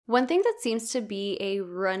One thing that seems to be a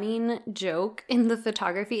running joke in the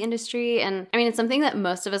photography industry, and I mean, it's something that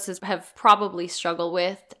most of us have probably struggled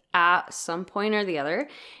with at some point or the other,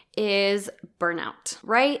 is burnout,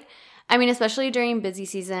 right? I mean, especially during busy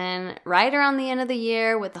season, right around the end of the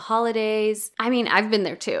year with the holidays. I mean, I've been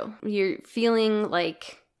there too. You're feeling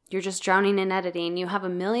like you're just drowning in editing. You have a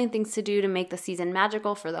million things to do to make the season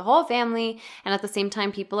magical for the whole family. And at the same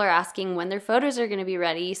time, people are asking when their photos are going to be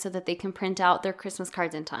ready so that they can print out their Christmas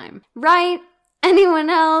cards in time. Right? Anyone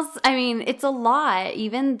else? I mean, it's a lot,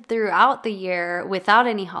 even throughout the year without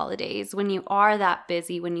any holidays, when you are that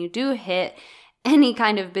busy, when you do hit any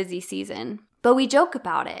kind of busy season. But we joke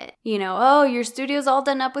about it. You know, oh, your studio's all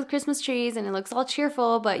done up with Christmas trees and it looks all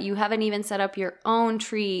cheerful, but you haven't even set up your own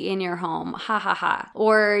tree in your home. Ha ha ha.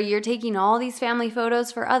 Or you're taking all these family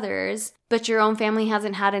photos for others, but your own family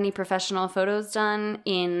hasn't had any professional photos done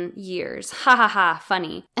in years. Ha ha ha.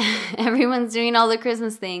 Funny. Everyone's doing all the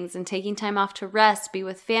Christmas things and taking time off to rest, be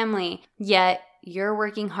with family, yet you're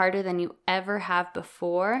working harder than you ever have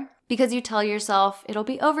before. Because you tell yourself, it'll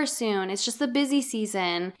be over soon, it's just the busy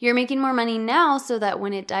season. You're making more money now so that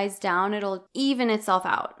when it dies down, it'll even itself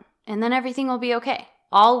out. And then everything will be okay.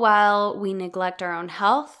 All while we neglect our own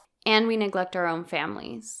health and we neglect our own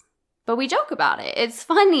families. But we joke about it. It's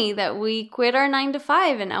funny that we quit our 9 to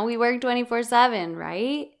 5 and now we work 24/7,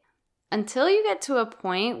 right? Until you get to a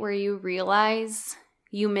point where you realize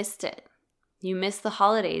you missed it. You miss the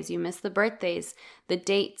holidays, you miss the birthdays, the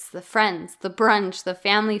dates, the friends, the brunch, the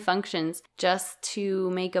family functions, just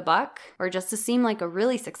to make a buck or just to seem like a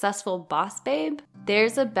really successful boss babe.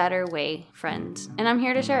 There's a better way, friend, and I'm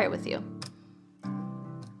here to share it with you.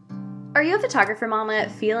 Are you a photographer mama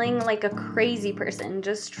feeling like a crazy person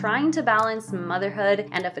just trying to balance motherhood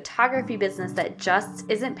and a photography business that just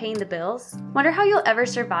isn't paying the bills? Wonder how you'll ever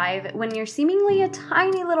survive when you're seemingly a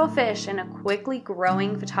tiny little fish in a quickly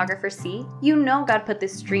growing photographer sea? You know God put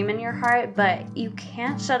this dream in your heart, but you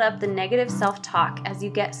can't shut up the negative self-talk as you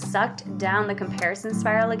get sucked down the comparison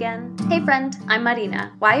spiral again. Hey friend, I'm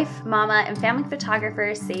Marina, wife, mama, and family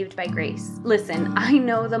photographer saved by grace. Listen, I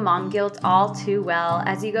know the mom guilt all too well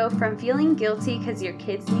as you go from feeling guilty because your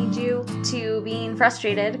kids need you to being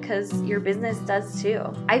frustrated because your business does too.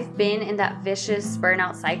 I've been in that vicious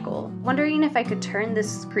burnout cycle, wondering if I could turn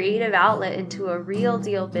this creative outlet into a real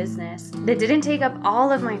deal business that didn't take up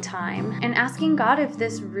all of my time, and asking God if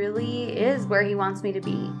this really is where He wants me to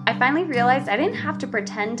be. I finally realized I didn't have to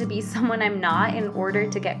pretend to be someone I'm not in order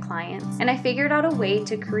to get clients, and I figured out a way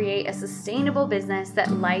to create a sustainable business that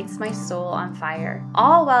lights my soul on fire,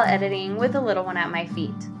 all while editing with a little one at my feet.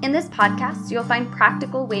 In this podcast, you'll find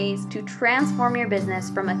practical ways to transform your business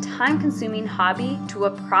from a time-consuming hobby to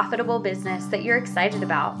a profitable business that you're excited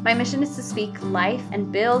about. My mission is to speak life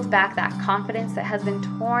and build back that confidence that has been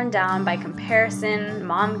torn down by comparison,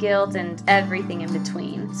 mom guilt, and everything in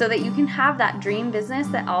between, so that you can have that dream business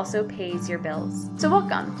that also pays your bills. So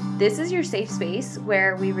welcome. This is your safe space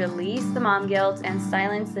where we release the mom guilt and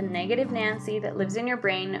silence the negative Nancy that lives in your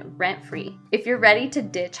brain rent-free. If you're ready to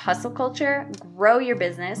ditch hustle culture, grow your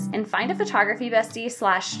business, and find a photography bestie /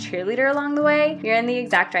 cheerleader along the way, you're in the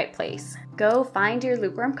exact right place. Go find your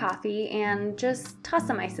lukewarm coffee and just toss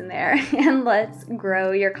some ice in there and let's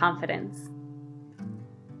grow your confidence.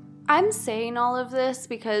 I'm saying all of this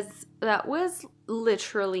because that was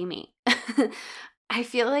literally me. I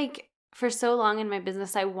feel like for so long in my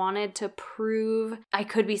business, I wanted to prove I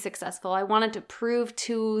could be successful. I wanted to prove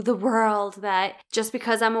to the world that just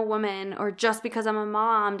because I'm a woman or just because I'm a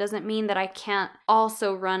mom doesn't mean that I can't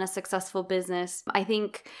also run a successful business. I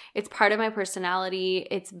think it's part of my personality.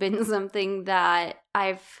 It's been something that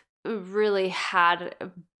I've really had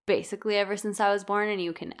basically ever since I was born, and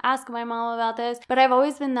you can ask my mom about this, but I've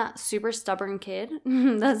always been that super stubborn kid,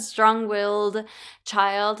 that strong-willed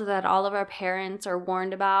child that all of our parents are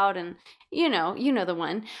warned about, and you know the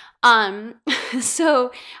one.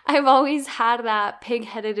 So I've always had that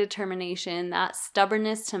pig-headed determination, that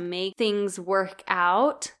stubbornness to make things work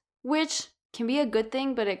out, which can be a good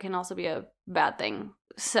thing, but it can also be a bad thing.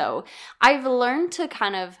 So I've learned to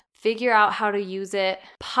kind of figure out how to use it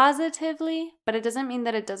positively, but it doesn't mean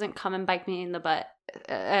that it doesn't come and bite me in the butt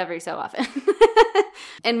every so often.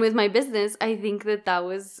 And with my business, I think that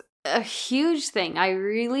was a huge thing. I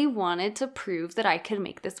really wanted to prove that I could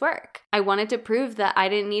make this work. I wanted to prove that I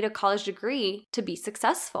didn't need a college degree to be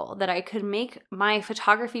successful, that I could make my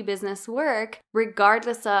photography business work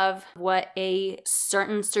regardless of what a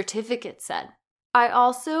certain certificate said. I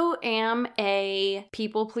also am a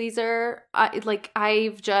people pleaser.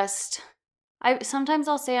 I've just Sometimes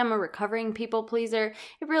I'll say I'm a recovering people pleaser.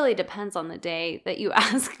 It really depends on the day that you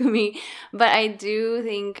ask me. But I do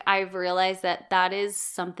think I've realized that that is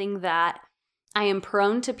something that I am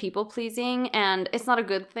prone to people pleasing, and it's not a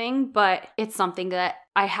good thing, but it's something that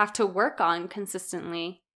I have to work on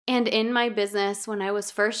consistently. And in my business, when I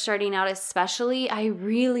was first starting out especially, I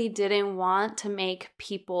really didn't want to make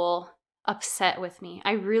people upset with me.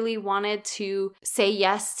 I really wanted to say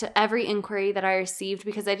yes to every inquiry that I received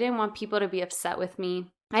because I didn't want people to be upset with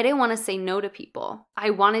me. I didn't want to say no to people.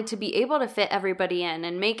 I wanted to be able to fit everybody in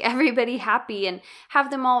and make everybody happy and have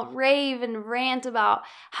them all rave and rant about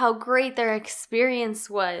how great their experience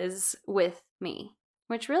was with me,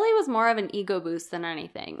 which really was more of an ego boost than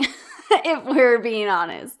anything, if we're being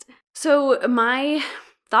honest. So my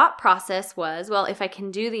thought process was, well, if I can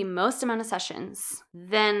do the most amount of sessions,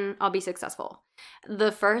 then I'll be successful.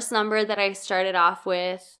 The first number that I started off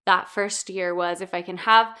with that first year was if I can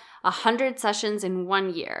have 100 sessions in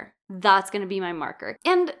 1 year, that's going to be my marker.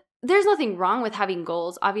 And there's nothing wrong with having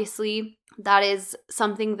goals. Obviously, that is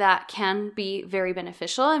something that can be very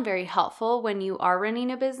beneficial and very helpful when you are running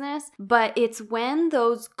a business. But it's when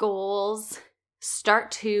those goals start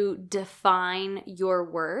to define your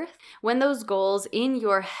worth, when those goals in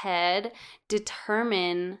your head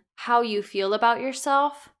determine how you feel about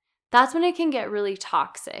yourself, that's when it can get really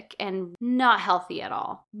toxic and not healthy at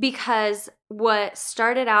all. Because what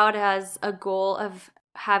started out as a goal of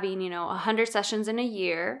having, 100 sessions in a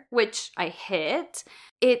year, which I hit,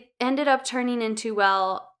 it ended up turning into,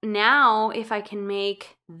 well, now if I can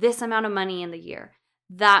make this amount of money in the year,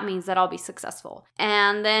 that means that I'll be successful.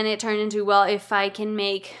 And then it turned into, well, if I can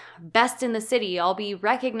make best in the city, I'll be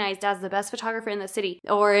recognized as the best photographer in the city.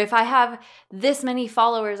 Or if I have this many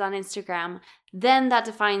followers on Instagram, then that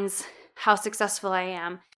defines how successful I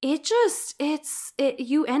am.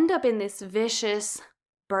 You end up in this vicious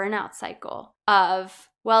burnout cycle of,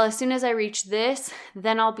 well, as soon as I reach this,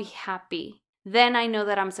 then I'll be happy. Then I know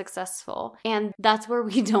that I'm successful. And that's where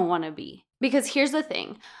we don't want to be. Because here's the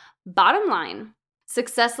thing, bottom line,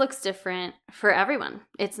 success looks different for everyone.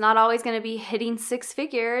 It's not always going to be hitting 6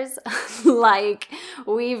 figures like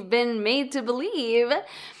we've been made to believe.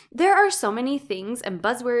 There are so many things and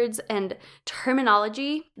buzzwords and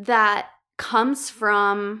terminology that comes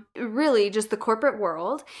from really just the corporate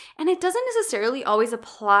world, and it doesn't necessarily always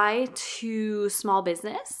apply to small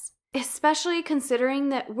business. Especially considering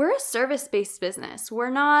that we're a service-based business. We're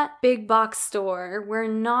not big box store. We're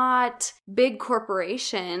not big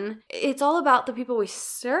corporation. It's all about the people we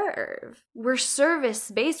serve. We're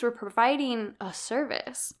service-based. We're providing a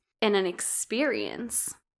service and an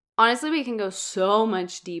experience. Honestly, we can go so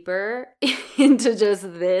much deeper into just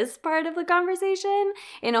this part of the conversation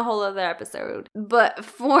in a whole other episode. But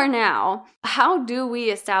for now, how do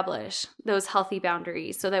we establish those healthy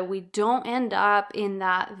boundaries so that we don't end up in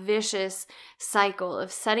that vicious cycle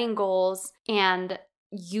of setting goals and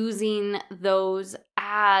using those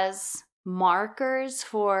as markers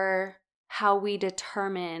for how we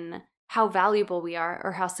determine how valuable we are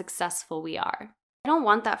or how successful we are? I don't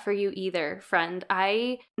want that for you either, friend.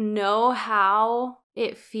 I know how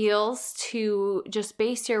it feels to just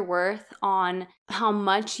base your worth on how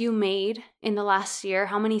much you made in the last year,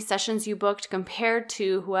 how many sessions you booked compared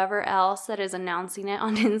to whoever else that is announcing it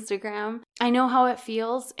on Instagram. I know how it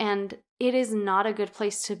feels, and it is not a good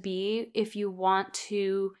place to be if you want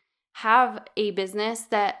to have a business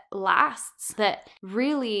that lasts, that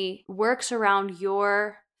really works around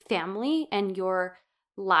your family and your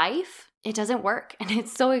life. It doesn't work, and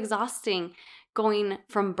it's so exhausting going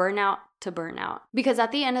from burnout to burnout. Because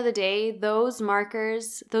at the end of the day, those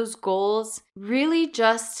markers, those goals really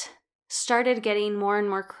just started getting more and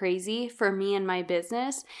more crazy for me and my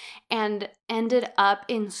business and ended up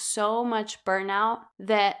in so much burnout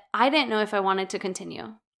that I didn't know if I wanted to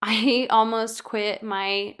continue. I almost quit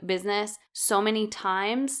my business so many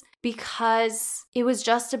times because it was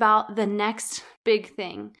just about the next big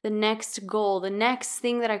thing, the next goal, the next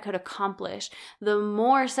thing that I could accomplish, the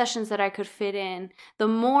more sessions that I could fit in, the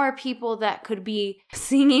more people that could be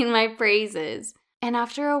singing my praises. And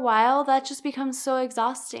after a while, that just becomes so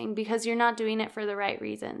exhausting because you're not doing it for the right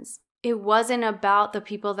reasons. It wasn't about the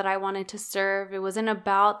people that I wanted to serve. It wasn't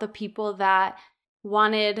about the people that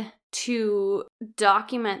wanted to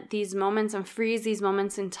document these moments and freeze these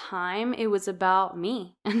moments in time. It was about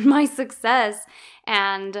me and my success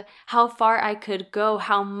and how far I could go,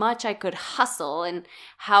 how much I could hustle, and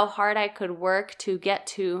how hard I could work to get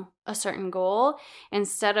to a certain goal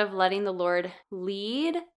instead of letting the Lord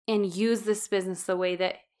lead and use this business the way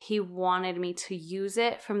that He wanted me to use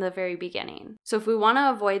it from the very beginning. So if we want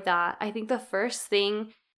to avoid that, I think the first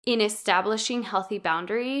thing in establishing healthy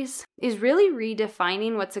boundaries is really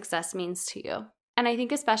redefining what success means to you. And I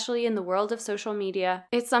think especially in the world of social media,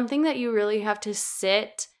 it's something that you really have to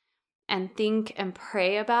sit and think and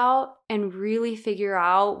pray about and really figure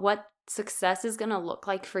out what success is going to look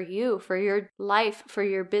like for you, for your life, for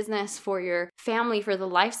your business, for your family, for the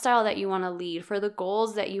lifestyle that you want to lead, for the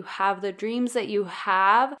goals that you have, the dreams that you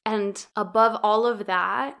have, and above all of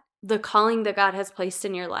that, the calling that God has placed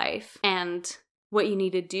in your life and what you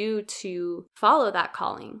need to do to follow that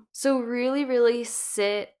calling. So really, really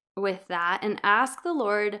sit with that and ask the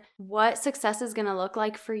Lord what success is going to look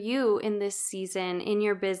like for you in this season, in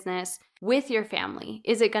your business, with your family.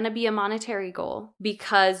 Is it going to be a monetary goal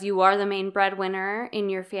because you are the main breadwinner in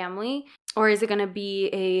your family? Or is it going to be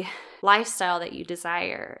a lifestyle that you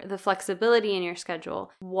desire, the flexibility in your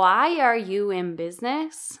schedule? Why are you in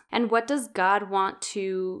business? And what does God want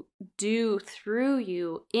to do through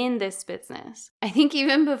you in this business? I think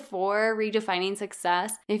even before redefining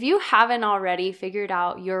success, if you haven't already figured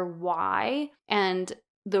out your why and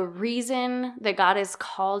the reason that God has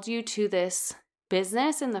called you to this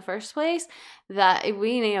business in the first place, that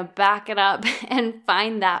we need to back it up and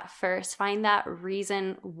find that first. Find that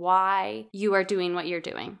reason why you are doing what you're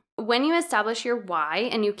doing. When you establish your why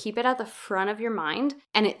and you keep it at the front of your mind,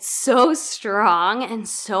 and it's so strong and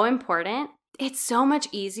so important, it's so much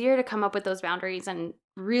easier to come up with those boundaries and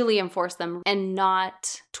really enforce them and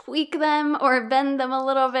not tweak them or bend them a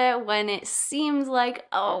little bit when it seems like,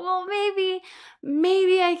 oh, well,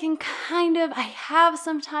 maybe I have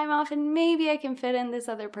some time off and maybe I can fit in this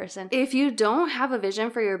other person. If you don't have a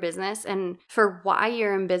vision for your business and for why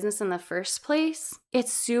you're in business in the first place,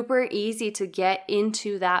 it's super easy to get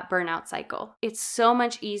into that burnout cycle. It's so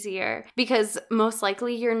much easier because most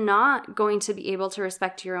likely you're not going to be able to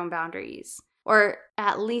respect your own boundaries. Or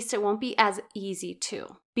at least it won't be as easy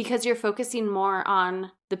to, because you're focusing more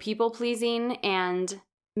on the people pleasing and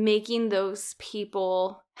making those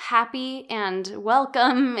people happy and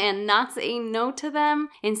welcome and not saying no to them,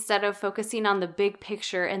 instead of focusing on the big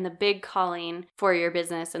picture and the big calling for your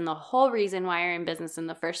business and the whole reason why you're in business in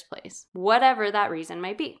the first place, whatever that reason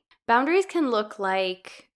might be. Boundaries can look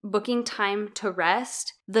like booking time to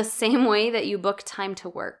rest the same way that you book time to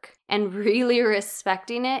work, and really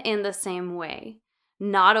respecting it in the same way.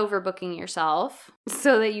 Not overbooking yourself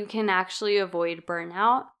so that you can actually avoid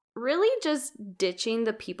burnout. Really just ditching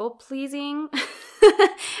the people pleasing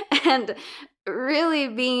and really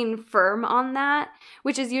being firm on that,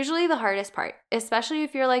 which is usually the hardest part, especially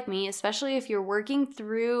if you're like me, especially if you're working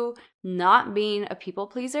through not being a people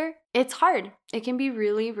pleaser. It's hard. It can be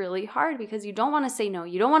really, really hard because you don't want to say no.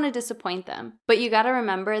 You don't want to disappoint them. But you got to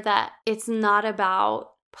remember that it's not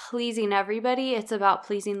about pleasing everybody. It's about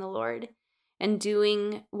pleasing the Lord and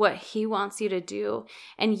doing what He wants you to do.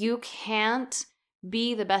 And you can't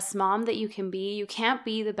be the best mom that you can be. You can't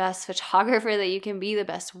be the best photographer that you can be, the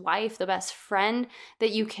best wife, the best friend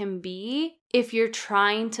that you can be if you're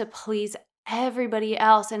trying to please everybody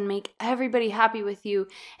else and make everybody happy with you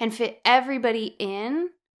and fit everybody in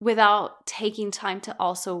without taking time to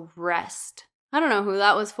also rest. I don't know who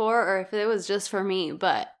that was for or if it was just for me,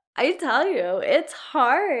 but I tell you, it's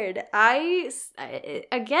hard.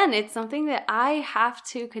 Again, it's something that I have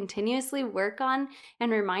to continuously work on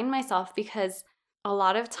and remind myself, because a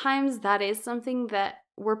lot of times that is something that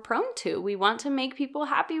we're prone to. We want to make people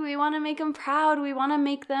happy. We want to make them proud. We want to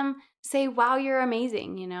make them say, wow, you're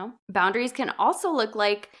amazing, you know? Boundaries can also look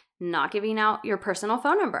like not giving out your personal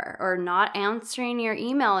phone number or not answering your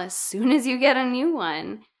email as soon as you get a new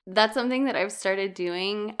one. That's something that I've started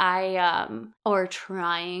doing, or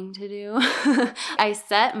trying to do. I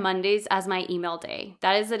set Mondays as my email day.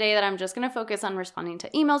 That is the day that I'm just going to focus on responding to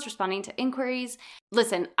emails, responding to inquiries.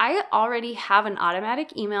 Listen, I already have an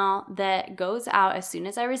automatic email that goes out as soon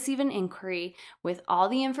as I receive an inquiry with all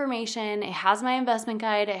the information. It has my investment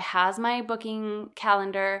guide. It has my booking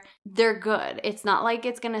calendar. They're good. It's not like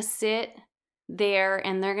it's going to sit there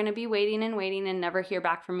and they're going to be waiting and never hear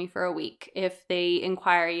back from me for a week if they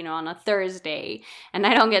inquire, on a Thursday and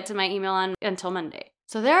I don't get to my email until Monday.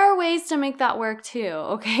 So there are ways to make that work too,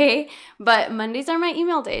 okay? But Mondays are my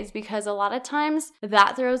email days because a lot of times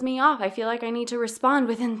that throws me off. I feel like I need to respond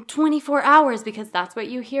within 24 hours because that's what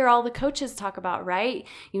you hear all the coaches talk about, right?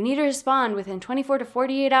 You need to respond within 24 to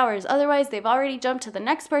 48 hours. Otherwise, they've already jumped to the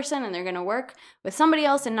next person and they're going to work with somebody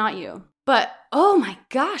else and not you. But oh my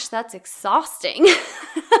gosh, that's exhausting.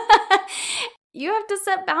 You have to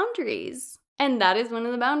set boundaries. And that is one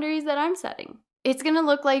of the boundaries that I'm setting. It's going to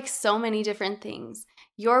look like so many different things.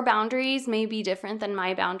 Your boundaries may be different than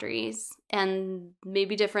my boundaries and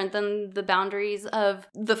maybe different than the boundaries of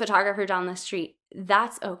the photographer down the street.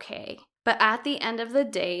 That's okay. But at the end of the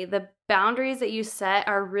day, the boundaries that you set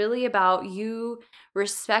are really about you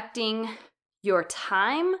respecting your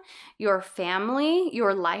time, your family,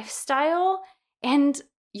 your lifestyle, and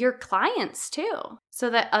your clients too, so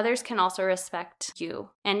that others can also respect you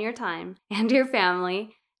and your time and your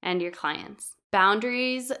family and your clients.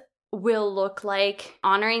 Boundaries will look like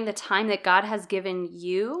honoring the time that God has given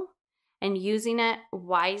you and using it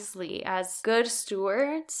wisely as good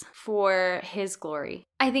stewards for His glory.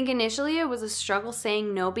 I think initially it was a struggle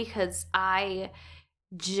saying no because I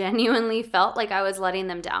genuinely felt like I was letting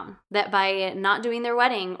them down. That by not doing their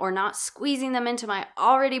wedding or not squeezing them into my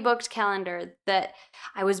already booked calendar, that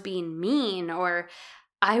I was being mean or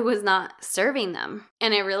I was not serving them.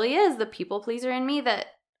 And it really is the people pleaser in me that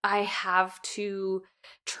I have to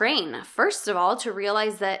train, first of all, to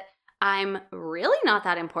realize that I'm really not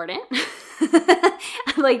that important.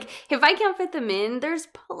 Like, if I can't fit them in, there's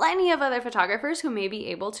plenty of other photographers who may be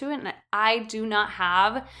able to, and I do not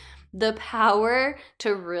have the power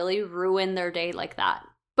to really ruin their day like that.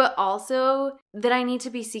 But also that I need to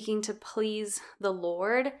be seeking to please the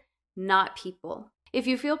Lord, not people. If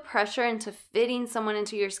you feel pressure into fitting someone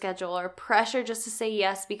into your schedule or pressure just to say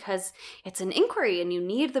yes because it's an inquiry and you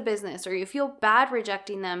need the business, or you feel bad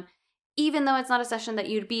rejecting them, even though it's not a session that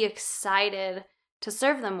you'd be excited to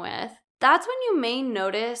serve them with, that's when you may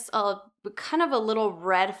notice a kind of a little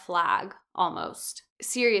red flag almost.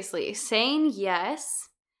 Seriously, saying yes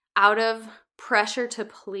out of pressure to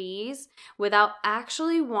please without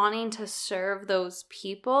actually wanting to serve those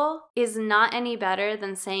people is not any better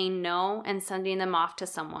than saying no and sending them off to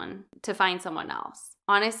someone to find someone else.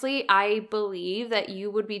 Honestly, I believe that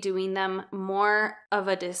you would be doing them more of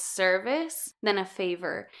a disservice than a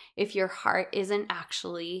favor if your heart isn't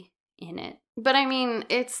actually in it. But I mean,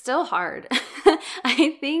 it's still hard.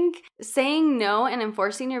 I think saying no and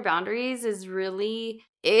enforcing your boundaries is really,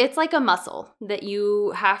 it's like a muscle that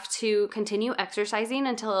you have to continue exercising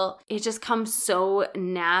until it just comes so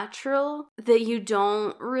natural that you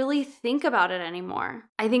don't really think about it anymore.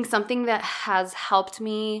 I think something that has helped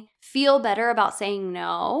me feel better about saying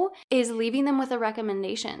no is leaving them with a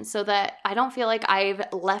recommendation so that I don't feel like I've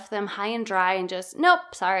left them high and dry and just, nope,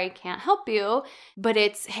 sorry, can't help you. But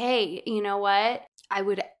it's, hey, you know what? I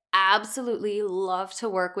would absolutely love to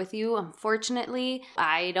work with you. Unfortunately,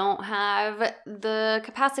 I don't have the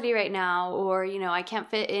capacity right now, or, I can't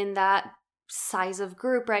fit in that size of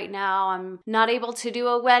group right now. I'm not able to do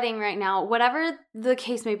a wedding right now, whatever the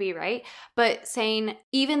case may be, right? But saying,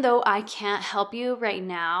 even though I can't help you right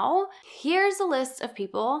now, here's a list of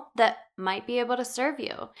people that might be able to serve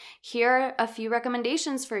you. Here are a few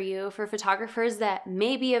recommendations for you for photographers that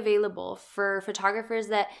may be available, for photographers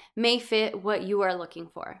that may fit what you are looking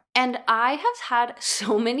for. And I have had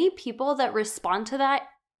so many people that respond to that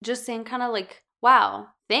just saying kind of like, wow,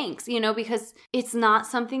 thanks, because it's not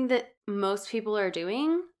something that most people are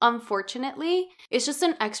doing, unfortunately. It's just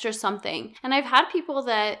an extra something. And I've had people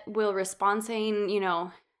that will respond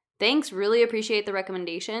saying, thanks, really appreciate the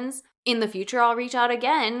recommendations. In the future, I'll reach out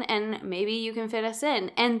again and maybe you can fit us in.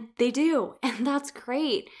 And they do. And that's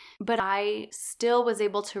great. But I still was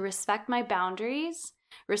able to respect my boundaries,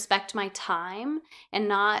 respect my time, and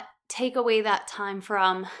not take away that time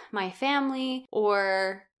from my family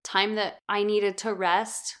or time that I needed to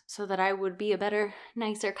rest so that I would be a better,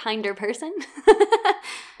 nicer, kinder person.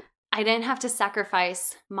 I didn't have to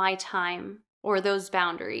sacrifice my time or those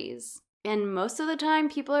boundaries. And most of the time,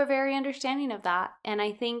 people are very understanding of that. And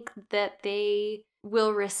I think that they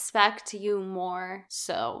will respect you more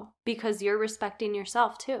so because you're respecting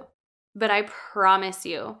yourself too. But I promise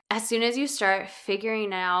you, as soon as you start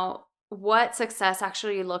figuring out what success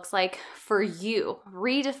actually looks like for you,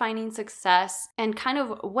 redefining success and kind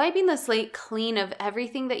of wiping the slate clean of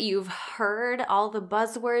everything that you've heard, all the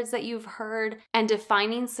buzzwords that you've heard, and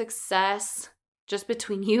defining success just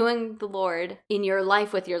between you and the Lord in your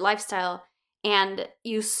life with your lifestyle, and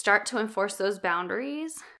you start to enforce those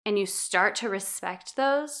boundaries and you start to respect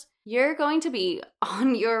those, you're going to be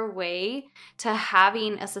on your way to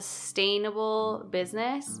having a sustainable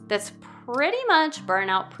business that's pretty much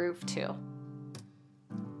burnout proof too.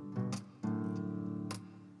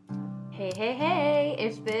 Hey,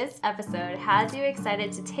 if this episode has you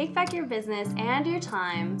excited to take back your business and your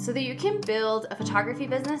time so that you can build a photography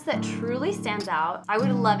business that truly stands out, I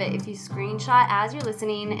would love it if you screenshot as you're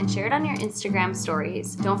listening and share it on your Instagram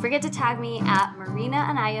stories. Don't forget to tag me at Marina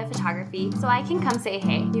Anaya Photography so I can come say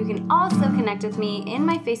hey. You can also connect with me in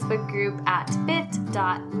my Facebook group at bit.ly/Called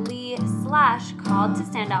to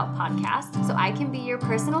Stand Out podcast so I can be your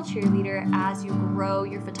personal cheerleader as you grow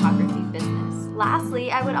your photography business.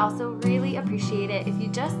 Lastly, I would also really appreciate it if you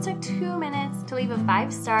just took 2 minutes to leave leave a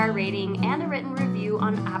 5-star rating and a written review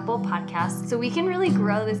on Apple Podcasts so we can really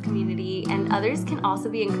grow this community and others can also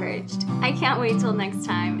be encouraged. I can't wait till next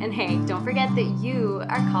time. And hey, don't forget that you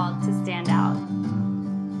are called to stand out.